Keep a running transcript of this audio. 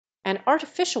An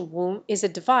artificial womb is a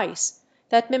device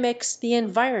that mimics the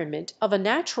environment of a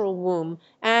natural womb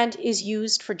and is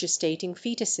used for gestating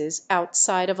fetuses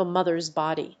outside of a mother's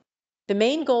body. The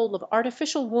main goal of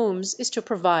artificial wombs is to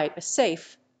provide a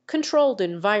safe, controlled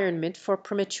environment for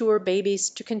premature babies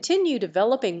to continue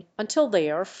developing until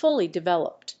they are fully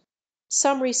developed.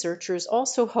 Some researchers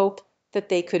also hope that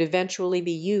they could eventually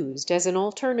be used as an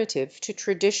alternative to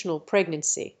traditional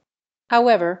pregnancy.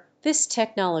 However, this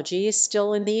technology is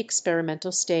still in the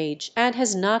experimental stage and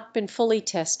has not been fully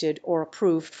tested or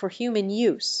approved for human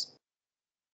use.